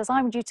you. She says,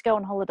 I'm due to go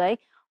on holiday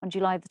on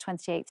July the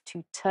 28th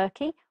to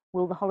Turkey.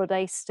 Will the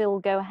holiday still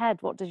go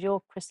ahead? What does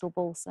your crystal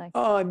ball say?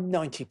 Oh, I'm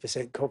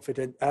 90%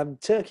 confident.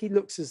 Turkey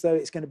looks as though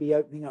it's going to be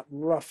opening up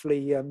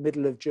roughly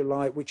middle of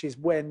July, which is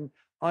when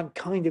I'm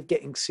kind of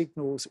getting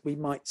signals we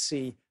might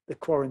see the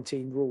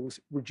quarantine rules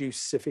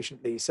reduced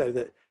sufficiently so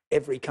that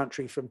every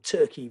country from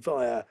Turkey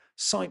via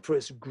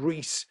Cyprus,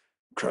 Greece,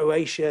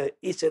 Croatia,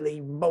 Italy,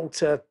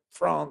 Malta,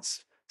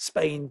 France,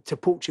 Spain to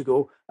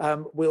Portugal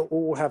will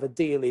all have a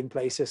deal in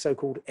place, a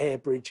so-called air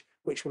bridge,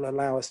 which will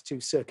allow us to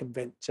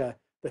circumvent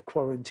the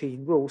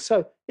quarantine rule.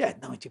 So, yeah,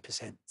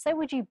 90%. So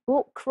would you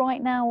book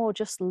right now or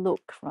just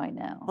look right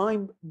now?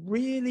 I'm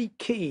really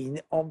keen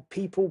on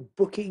people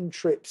booking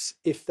trips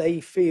if they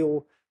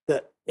feel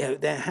that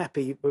they're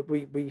happy.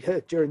 We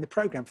heard during the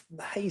programme from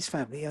the Hayes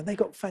family, and they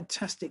got a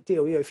fantastic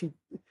deal. If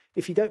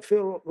you don't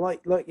feel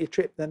like your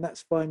trip, then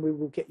that's fine. We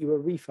will get you a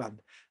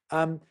refund.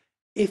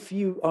 If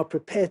you are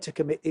prepared to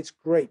commit, it's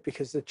great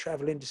because the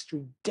travel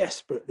industry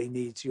desperately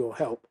needs your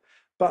help.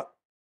 But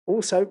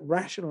also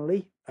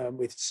rationally,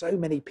 with so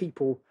many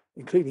people,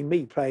 including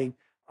me, playing,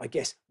 I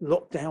guess,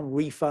 lockdown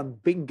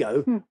refund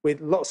bingo with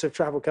lots of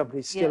travel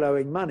companies still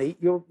owing money,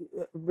 you're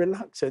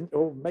reluctant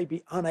or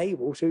maybe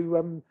unable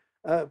to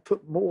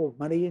put more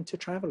money into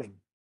travelling.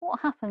 What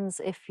happens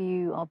if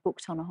you are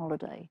booked on a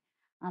holiday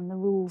and the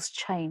rules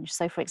change?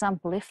 So, for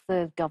example, if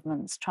the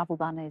government's travel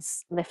ban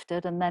is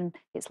lifted and then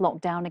it's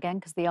locked down again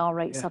because the R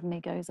rate suddenly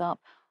goes up,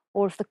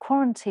 or if the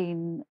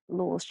quarantine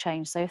laws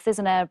change, so if there's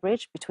an air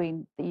bridge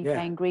between the UK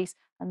and Greece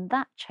and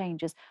that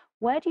changes,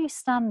 where do you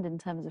stand in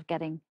terms of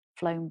getting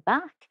flown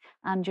back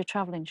and your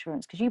travel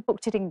insurance? Because you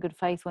booked it in good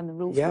faith when the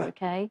rules were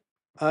okay.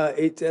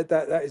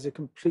 That is a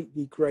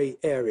completely grey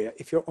area.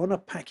 If you're on a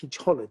package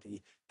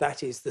holiday,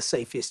 that is the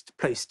safest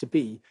place to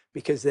be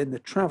because then the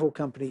travel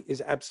company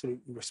is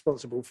absolutely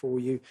responsible for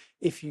you.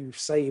 If you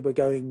say we're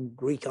going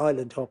Greek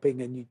island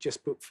hopping and you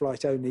just book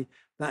flight only,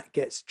 that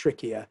gets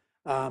trickier.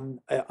 I'm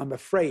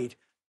afraid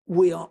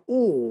we are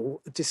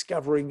all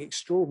discovering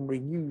extraordinary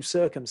new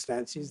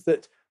circumstances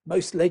that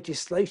most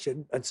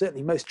legislation and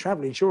certainly most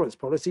travel insurance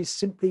policies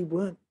simply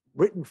weren't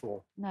written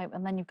for. No,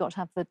 and then you've got to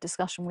have the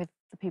discussion with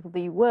the people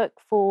that you work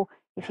for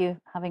if you're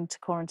having to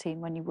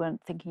quarantine when you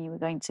weren't thinking you were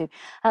going to.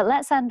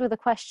 Let's end with a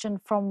question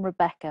from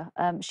Rebecca.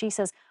 She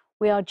says,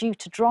 we are due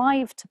to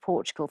drive to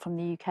Portugal from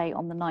the UK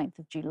on the 9th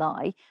of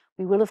July.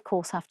 We will, of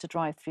course, have to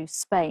drive through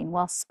Spain.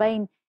 While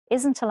Spain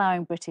isn't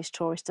allowing British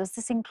tourists, does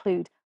this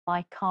include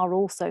by car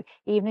also,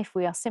 even if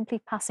we are simply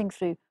passing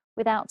through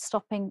without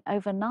stopping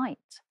overnight?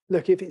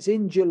 Look, if it's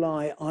in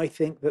July, I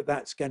think that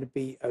that's going to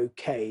be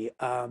okay.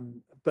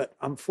 But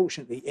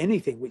unfortunately,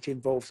 anything which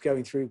involves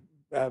going through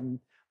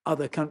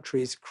other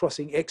countries,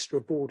 crossing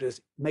extra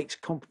borders, makes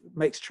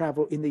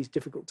travel in these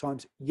difficult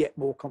times yet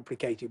more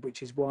complicated,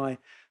 which is why,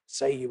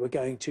 say you were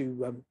going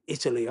to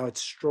Italy, I'd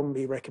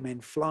strongly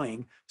recommend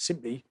flying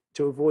simply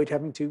to avoid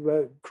having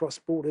to cross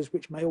borders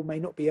which may or may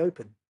not be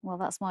open. Well,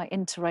 that's my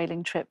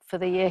interrailing trip for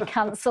the year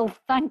cancelled.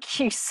 Thank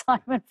you,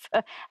 Simon,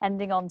 for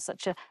ending on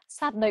such a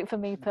sad note for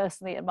me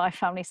personally and my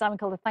family. Simon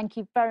Calder, thank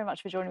you very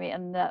much for joining me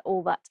and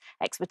all that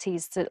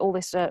expertise to all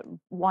this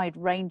wide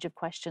range of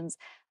questions.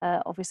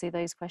 Obviously,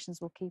 those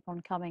questions will keep on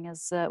coming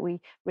as we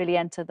really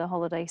enter the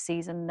holiday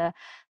season.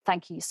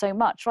 Thank you so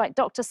much. Right,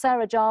 Dr.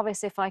 Sarah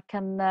Jarvis, if I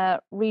can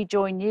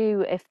rejoin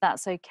you, if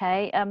that's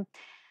okay.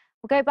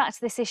 We'll go back to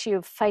this issue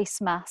of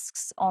face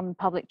masks on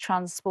public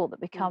transport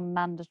that become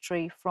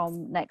mandatory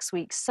from next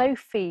week.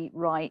 Sophie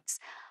writes,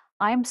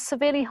 I am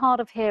severely hard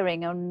of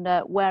hearing and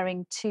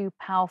wearing too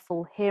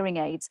powerful hearing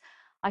aids.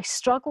 I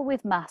struggle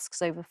with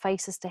masks over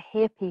faces to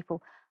hear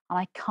people and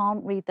I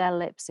can't read their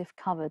lips if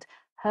covered.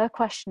 Her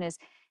question is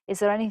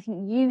there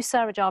anything you,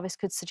 Sarah Jarvis,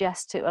 could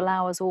suggest to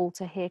allow us all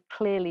to hear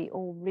clearly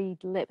or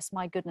read lips?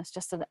 My goodness,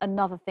 just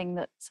another thing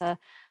that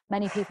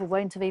many people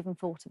won't have even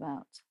thought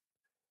about.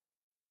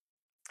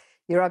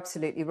 You're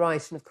absolutely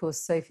right. And of course,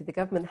 Sophie, the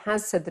government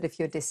has said that if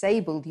you're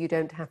disabled, you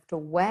don't have to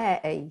wear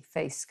a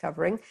face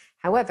covering.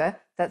 However,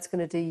 that's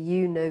going to do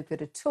you no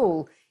good at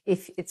all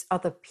if it's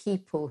other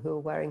people who are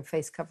wearing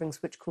face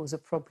coverings which cause a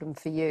problem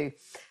for you.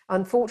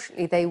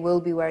 Unfortunately, they will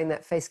be wearing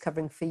that face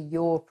covering for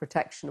your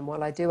protection. And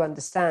while I do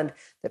understand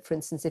that, for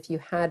instance, if you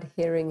had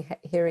hearing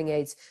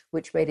aids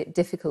which made it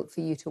difficult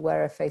for you to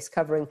wear a face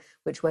covering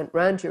which went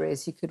round your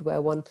ears, you could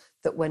wear one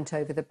that went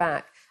over the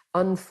back.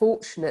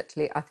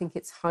 Unfortunately, I think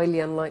it's highly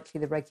unlikely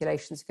the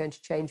regulations are going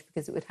to change,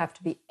 because it would have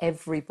to be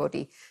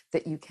everybody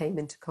that you came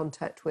into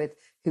contact with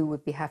who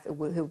would be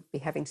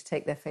having to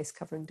take their face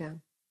covering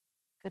down.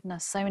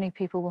 Goodness, so many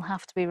people will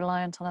have to be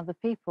reliant on other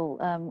people,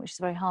 which is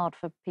very hard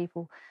for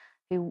people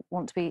who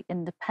want to be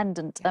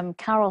independent.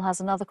 Carol has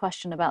another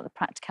question about the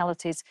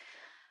practicalities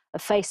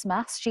of face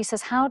masks. She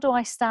says, how do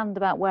I stand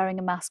about wearing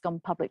a mask on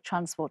public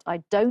transport?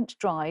 I don't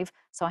drive,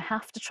 so I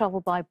have to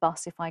travel by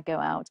bus if I go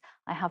out.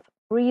 I have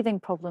breathing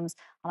problems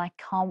and I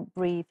can't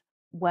breathe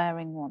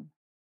wearing one.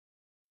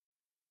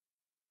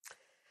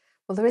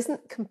 Well, there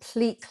isn't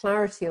complete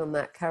clarity on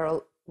that,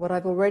 Carol. What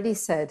I've already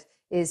said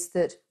is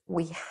that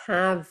we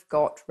have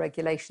got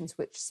regulations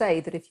which say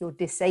that if you're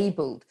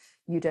disabled,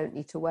 you don't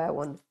need to wear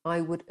one.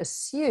 I would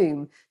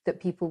assume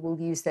that people will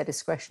use their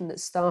discretion, that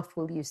staff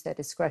will use their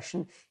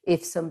discretion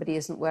if somebody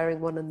isn't wearing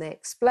one and they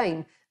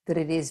explain that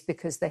it is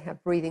because they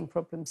have breathing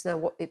problems. Now,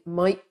 what it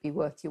might be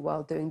worth your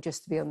while doing,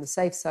 just to be on the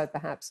safe side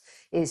perhaps,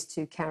 is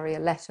to carry a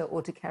letter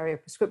or to carry a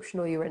prescription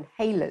or your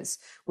inhalers,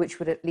 which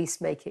would at least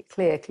make it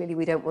clear. Clearly,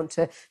 we don't want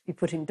to be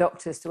putting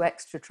doctors to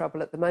extra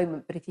trouble at the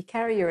moment, but if you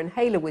carry your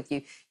inhaler with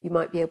you, you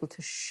might be able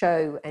to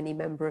show any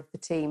member of the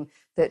team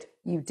that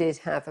you did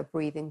have a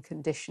breathing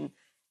condition.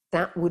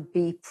 That would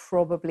be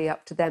probably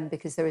up to them,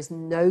 because there is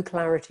no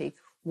clarity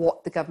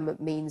what the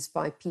government means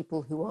by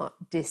people who are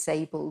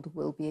disabled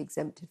will be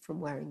exempted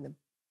from wearing them.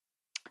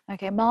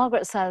 Okay,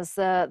 Margaret says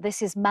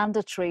this is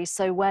mandatory,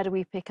 so where do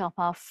we pick up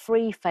our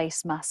free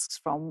face masks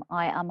from?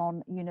 I am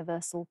on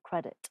universal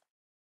credit.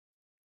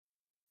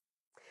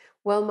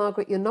 Well,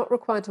 Margaret, you're not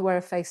required to wear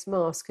a face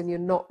mask and you're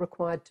not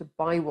required to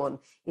buy one.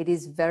 It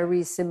is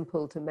very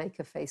simple to make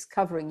a face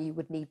covering. You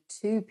would need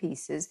two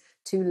pieces,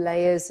 two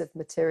layers of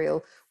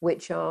material,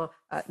 which are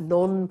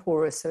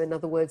non-porous. So in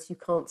other words, you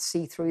can't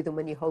see through them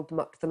when you hold them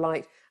up to the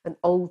light. An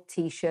old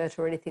T-shirt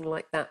or anything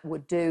like that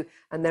would do.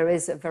 And there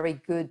is a very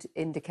good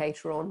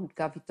indicator on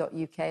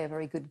gov.uk, a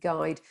very good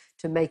guide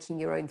to making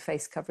your own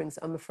face coverings.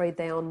 I'm afraid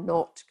they are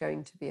not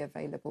going to be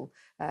available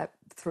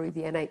through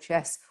the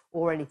NHS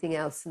or anything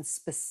else. And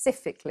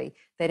specifically,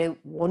 they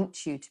don't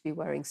want you to be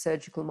wearing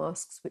surgical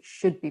masks, which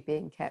should be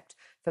being kept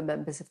for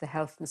members of the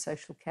health and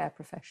social care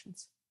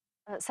professions.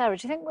 Sarah,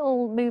 do you think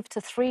we'll move to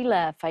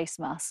 3-layer face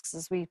masks,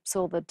 as we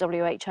saw the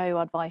WHO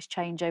advice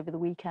change over the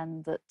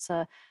weekend,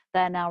 that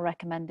they're now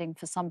recommending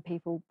for some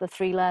people the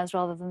 3 layers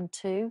rather than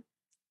 2?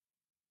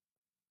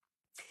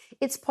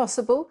 It's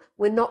possible.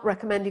 We're not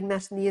recommending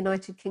that in the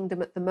United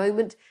Kingdom at the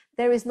moment.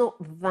 There is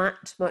not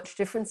that much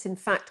difference. In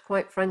fact,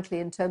 quite frankly,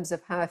 in terms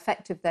of how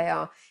effective they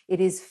are, it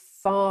is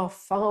far,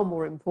 far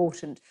more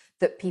important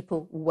that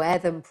people wear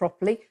them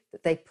properly,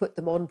 that they put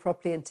them on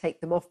properly and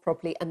take them off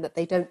properly, and that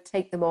they don't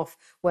take them off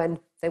when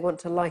they want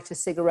to light a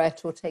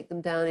cigarette or take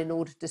them down in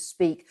order to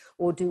speak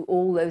or do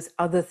all those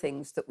other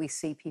things that we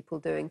see people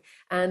doing.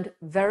 And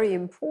very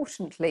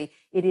importantly,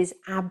 it is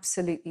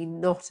absolutely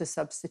not a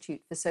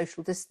substitute for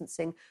social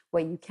distancing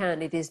where you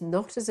can. It is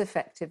not as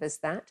effective as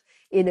that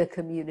in a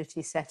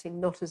community setting,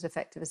 not as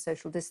effective as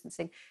social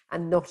distancing,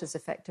 and not as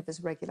effective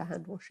as regular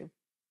hand washing.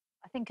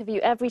 I think of you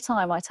every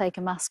time I take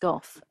a mask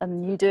off,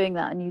 and you doing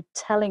that and you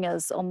telling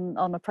us on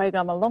a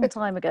programme a long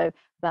time ago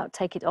about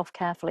take it off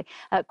carefully.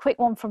 Quick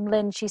one from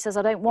Lynn. She says,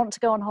 I don't want to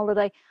go on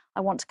holiday. I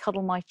want to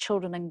cuddle my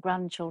children and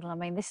grandchildren. I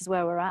mean, this is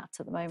where we're at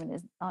the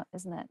moment,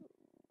 isn't it?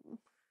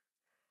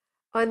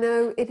 I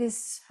know it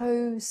is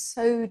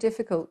so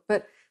difficult,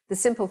 but the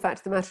simple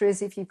fact of the matter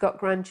is, if you've got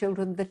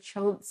grandchildren, the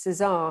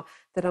chances are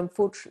that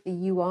unfortunately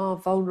you are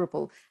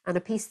vulnerable. And a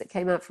piece that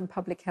came out from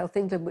Public Health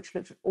England, which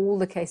looked at all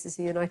the cases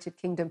in the United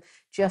Kingdom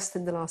just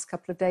in the last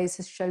couple of days,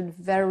 has shown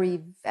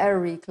very,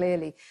 very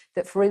clearly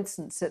that, for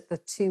instance, at the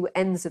two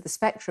ends of the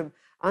spectrum,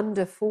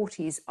 under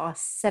 40s are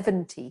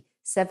 70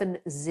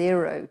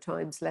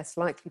 times less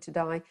likely to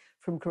die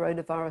from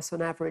coronavirus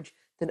on average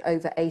than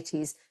over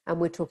 80s, and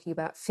we're talking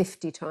about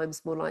 50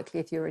 times more likely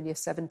if you're in your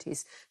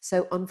 70s.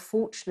 So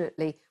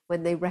unfortunately,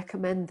 when they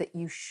recommend that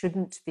you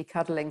shouldn't be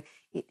cuddling,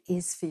 it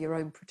is for your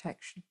own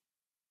protection.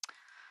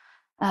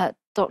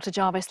 Dr.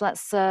 Jarvis,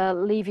 let's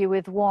leave you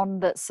with one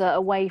that's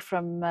away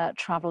from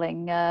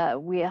travelling.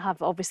 We have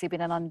obviously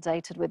been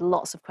inundated with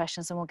lots of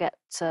questions, and we'll get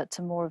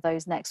to more of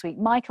those next week.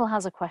 Michael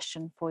has a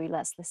question for you.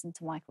 Let's listen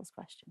to Michael's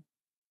question.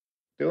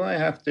 Do I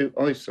have to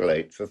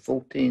isolate for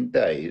 14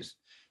 days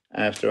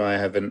after I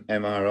have an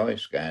MRI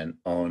scan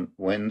on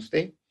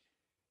Wednesday?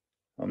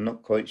 I'm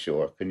not quite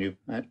sure. Can you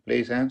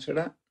please answer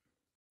that?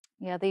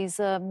 Yeah, these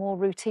more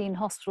routine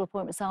hospital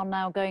appointments are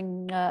now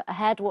going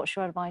ahead. What's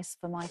your advice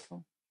for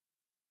Michael?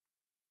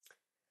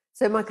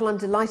 So, Michael, I'm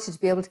delighted to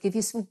be able to give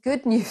you some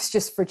good news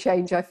just for a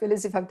change. I feel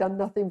as if I've done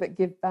nothing but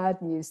give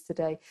bad news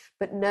today.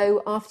 But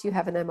no, after you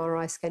have an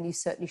MRI scan, you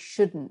certainly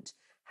shouldn't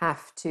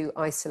have to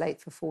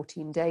isolate for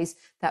 14 days.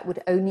 That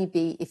would only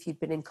be if you'd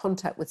been in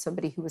contact with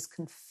somebody who was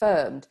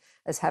confirmed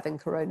as having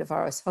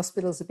coronavirus.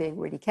 Hospitals are being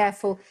really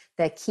careful.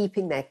 They're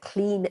keeping their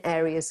clean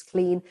areas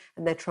clean,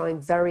 and they're trying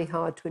very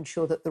hard to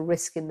ensure that the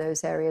risk in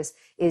those areas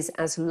is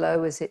as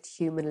low as it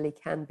humanly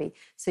can be.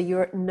 So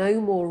you're at no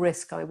more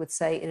risk, I would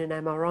say, in an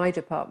MRI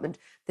department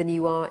than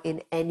you are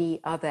in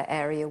any other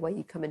area where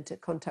you come into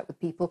contact with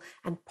people,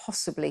 and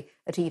possibly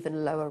at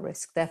even lower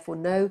risk. Therefore,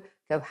 no,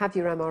 go have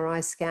your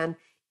MRI scan.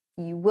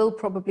 You will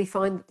probably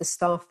find that the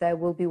staff there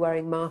will be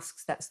wearing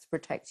masks. That's to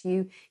protect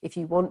you. If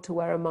you want to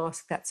wear a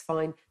mask, that's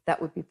fine. That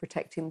would be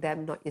protecting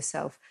them, not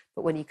yourself.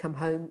 But when you come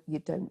home, you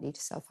don't need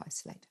to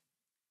self-isolate.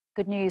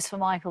 Good news for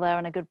Michael there,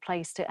 and a good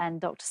place to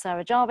end. Dr.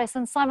 Sarah Jarvis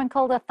and Simon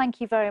Calder,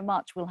 thank you very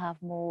much. We'll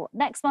have more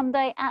next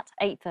Monday at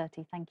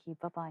 8:30. Thank you.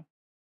 Bye-bye.